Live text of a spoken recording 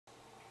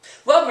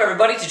Welcome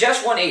everybody to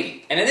Jeff's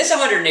 180, and in this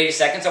 180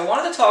 seconds I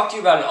wanted to talk to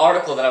you about an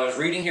article that I was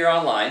reading here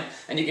online,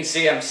 and you can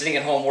see I'm sitting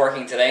at home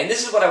working today, and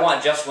this is what I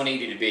want Jeff's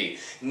 180 to be.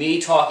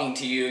 Me talking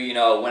to you,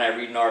 when I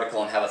read an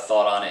article and have a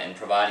thought on it and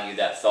providing you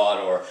that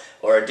thought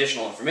or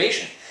additional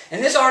information.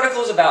 And this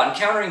article is about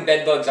encountering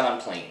bed bugs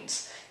on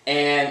planes.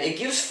 And it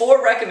gives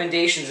 4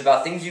 recommendations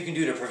about things you can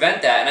do to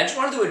prevent that, and I just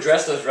wanted to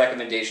address those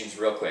recommendations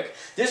real quick.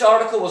 This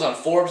article was on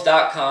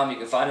Forbes.com, you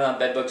can find it on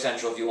Bedbug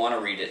Central if you want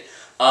to read it.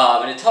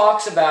 And it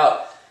talks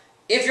about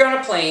if you're on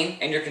a plane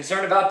and you're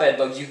concerned about bed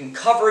bugs, you can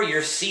cover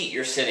your seat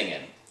you're sitting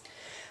in.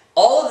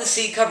 All of the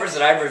seat covers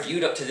that I've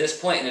reviewed up to this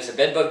point, and there's a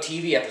Bedbug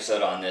TV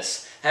episode on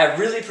this, have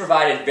really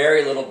provided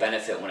very little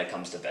benefit when it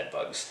comes to bed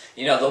bugs.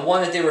 The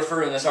one that they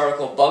refer to in this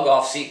article, bug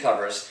off seat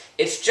covers,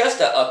 it's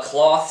just a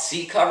cloth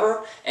seat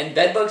cover, and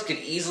bed bugs could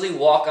easily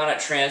walk on it,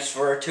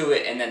 transfer to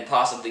it, and then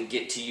possibly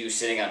get to you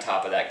sitting on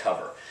top of that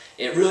cover.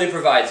 It really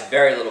provides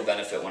very little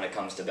benefit when it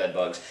comes to bed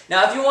bugs.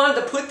 Now, if you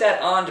wanted to put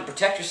that on to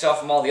protect yourself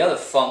from all the other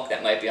funk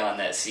that might be on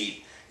that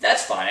seat,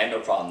 that's fine, I have no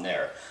problem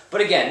there.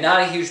 But again,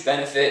 not a huge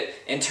benefit.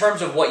 In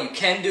terms of what you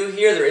can do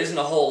here, there isn't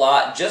a whole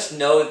lot. Just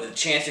know that the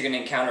chance you're going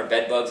to encounter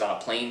bed bugs on a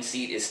plane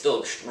seat is still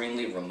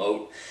extremely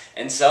remote.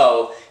 And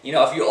so,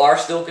 if you are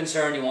still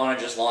concerned, you want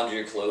to just launder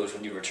your clothes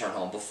when you return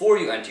home before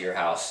you enter your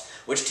house.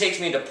 Which takes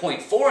me to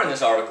point 4 in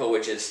this article,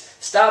 which is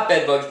stop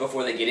bed bugs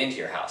before they get into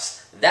your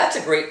house. That's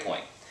a great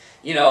point.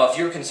 If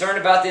you're concerned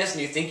about this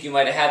and you think you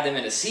might have had them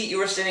in a seat you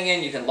were sitting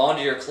in, you can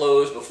launder your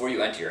clothes before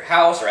you enter your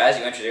house, or as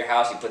you enter your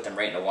house, you put them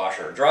right in a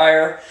washer or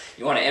dryer.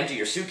 You want to empty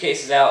your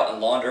suitcases out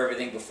and launder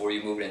everything before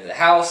you move it into the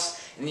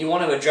house. And you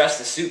want to address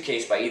the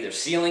suitcase by either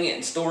sealing it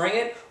and storing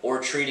it,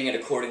 or treating it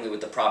accordingly with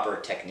the proper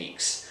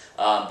techniques.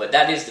 But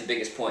that is the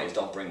biggest point, is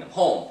don't bring them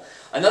home.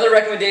 Another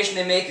recommendation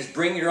they make is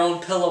bring your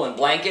own pillow and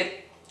blanket.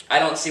 I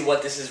don't see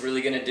what this is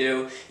really going to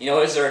do.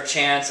 Is there a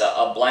chance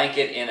a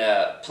blanket in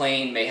a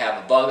plane may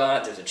have a bug on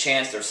it? There's a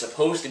chance they're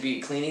supposed to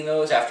be cleaning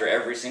those after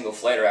every single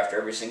flight or after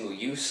every single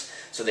use,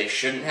 so they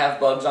shouldn't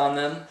have bugs on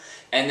them.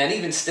 And then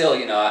even still,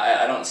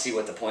 I don't see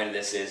what the point of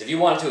this is. If you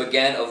wanted to,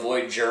 again,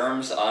 avoid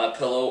germs on a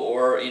pillow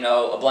or,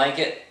 a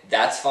blanket,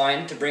 that's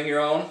fine to bring your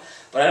own.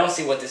 But I don't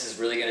see what this is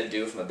really going to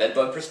do from a bed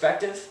bug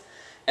perspective.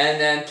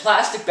 And then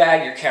plastic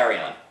bag your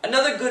carry-on.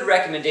 Another good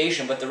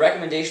recommendation, but the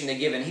recommendation they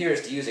give in here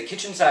is to use a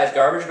kitchen-sized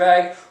garbage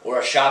bag or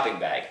a shopping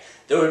bag.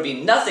 There would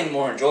be nothing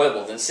more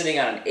enjoyable than sitting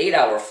on an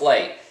 8-hour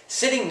flight,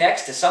 sitting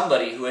next to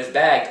somebody who has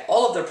bagged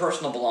all of their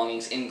personal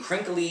belongings in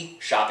crinkly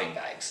shopping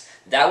bags.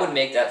 That would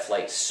make that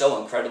flight so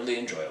incredibly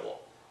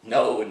enjoyable.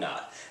 No, it would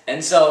not.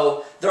 And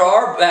so there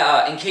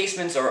are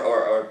encasements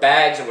or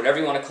bags or whatever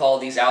you want to call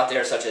these out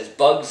there, such as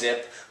Bug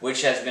Zip,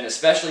 which has been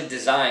especially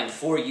designed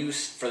for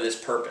use for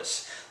this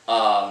purpose.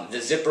 The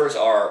zippers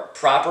are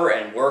proper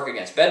and work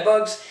against bed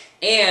bugs,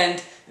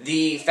 and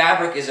the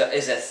fabric is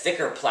a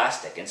thicker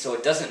plastic, and so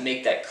it doesn't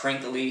make that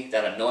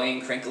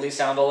annoying crinkly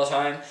sound all the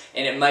time,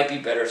 and it might be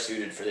better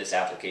suited for this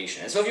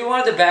application. And so if you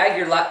wanted to bag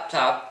your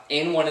laptop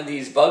in one of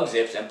these Bug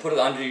Zips and put it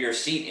under your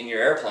seat in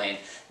your airplane,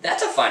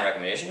 that's a fine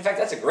recommendation. In fact,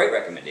 that's a great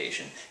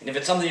recommendation. And if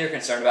it's something you're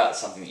concerned about,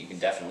 it's something that you can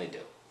definitely do.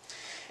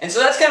 And so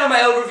that's kind of my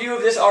overview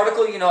of this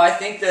article. I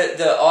think that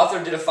the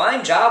author did a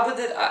fine job with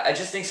it. I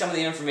just think some of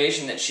the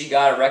information that she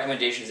got, or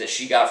recommendations that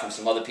she got from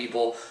some other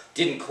people,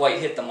 didn't quite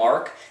hit the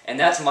mark. And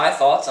that's my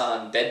thoughts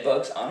on bed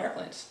bugs on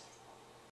airplanes.